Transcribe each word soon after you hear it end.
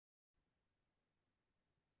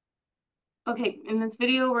Okay, in this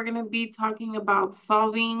video, we're going to be talking about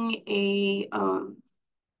solving an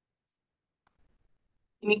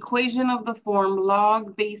equation of the form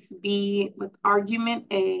log base b with argument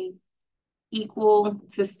a equal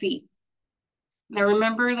to c. Now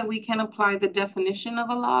remember that we can apply the definition of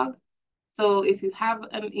a log. So if you have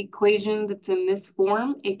an equation that's in this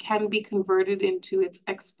form, it can be converted into its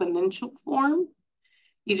exponential form.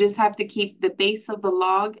 You just have to keep the base of the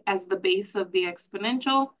log as the base of the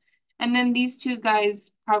exponential. And then these two guys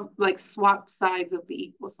like swap sides of the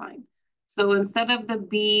equal sign. So instead of the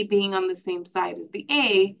b being on the same side as the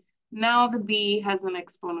a, now the b has an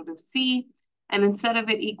exponent of c. And instead of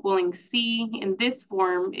it equaling c in this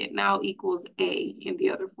form, it now equals a in the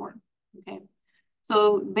other form. Okay.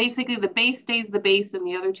 So basically the base stays the base and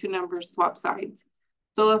the other two numbers swap sides.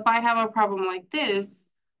 So if I have a problem like this,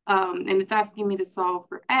 and it's asking me to solve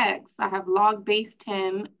for x, I have log base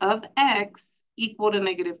 10 of x equal to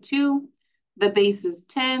 -2. The base is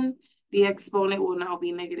 10. The exponent will now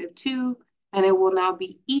be -2, and it will now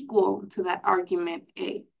be equal to that argument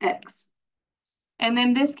a, x. And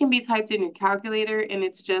then this can be typed in your calculator, and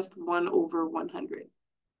it's just 1/100.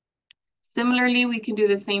 Similarly, we can do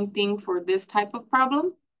the same thing for this type of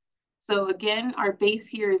problem. So again, our base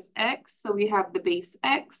here is x, so we have the base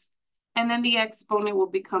x, and then the exponent will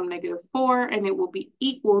become -4, and it will be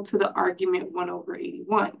equal to the argument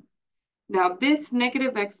 1/81. Now this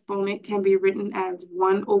negative exponent can be written as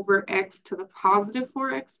 1/x to the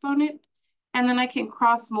 +4 exponent, and then I can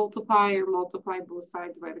cross multiply or multiply both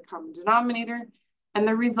sides by the common denominator, and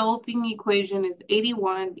the resulting equation is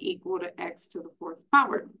 81 equal to x to the 4th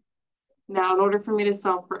power. Now, in order for me to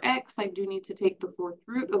solve for x, I do need to take the 4th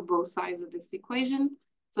root of both sides of this equation.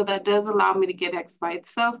 So that does allow me to get x by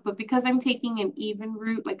itself, but because I'm taking an even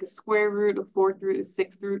root, like a square root, a 4th root, a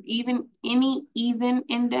 6th root, even any even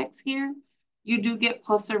index here, you do get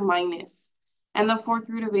plus or minus. And the 4th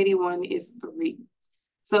root of 81 is 3.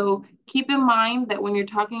 So keep in mind that when you're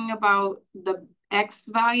talking about the x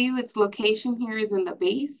value, its location here is in the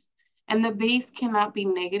base. And the base cannot be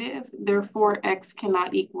negative, therefore x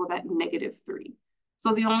cannot equal that -3.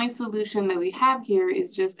 So the only solution that we have here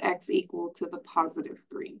is just x equal to the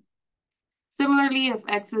 +3. Similarly, if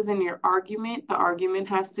x is in your argument, the argument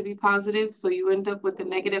has to be positive, so you end up with a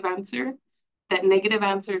negative answer. That negative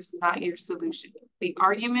answer is not your solution. The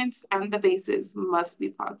arguments and the bases must be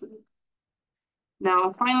positive.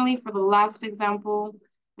 Now, finally, for the last example,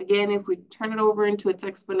 again, if we turn it over into its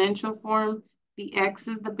exponential form, the x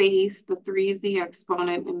is the base, the 3 is the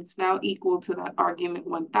exponent, and it's now equal to that argument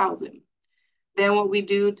 1,000. Then what we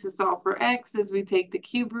do to solve for x is we take the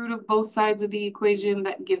cube root of both sides of the equation.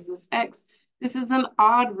 That gives us x. This is an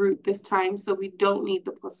odd root this time, so we don't need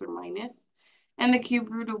the plus or minus. And the cube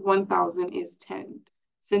root of 1,000 is 10.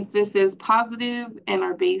 Since this is positive and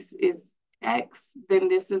our base is x, then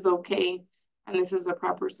this is okay. And this is a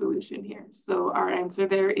proper solution here. So our answer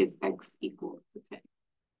there is x equal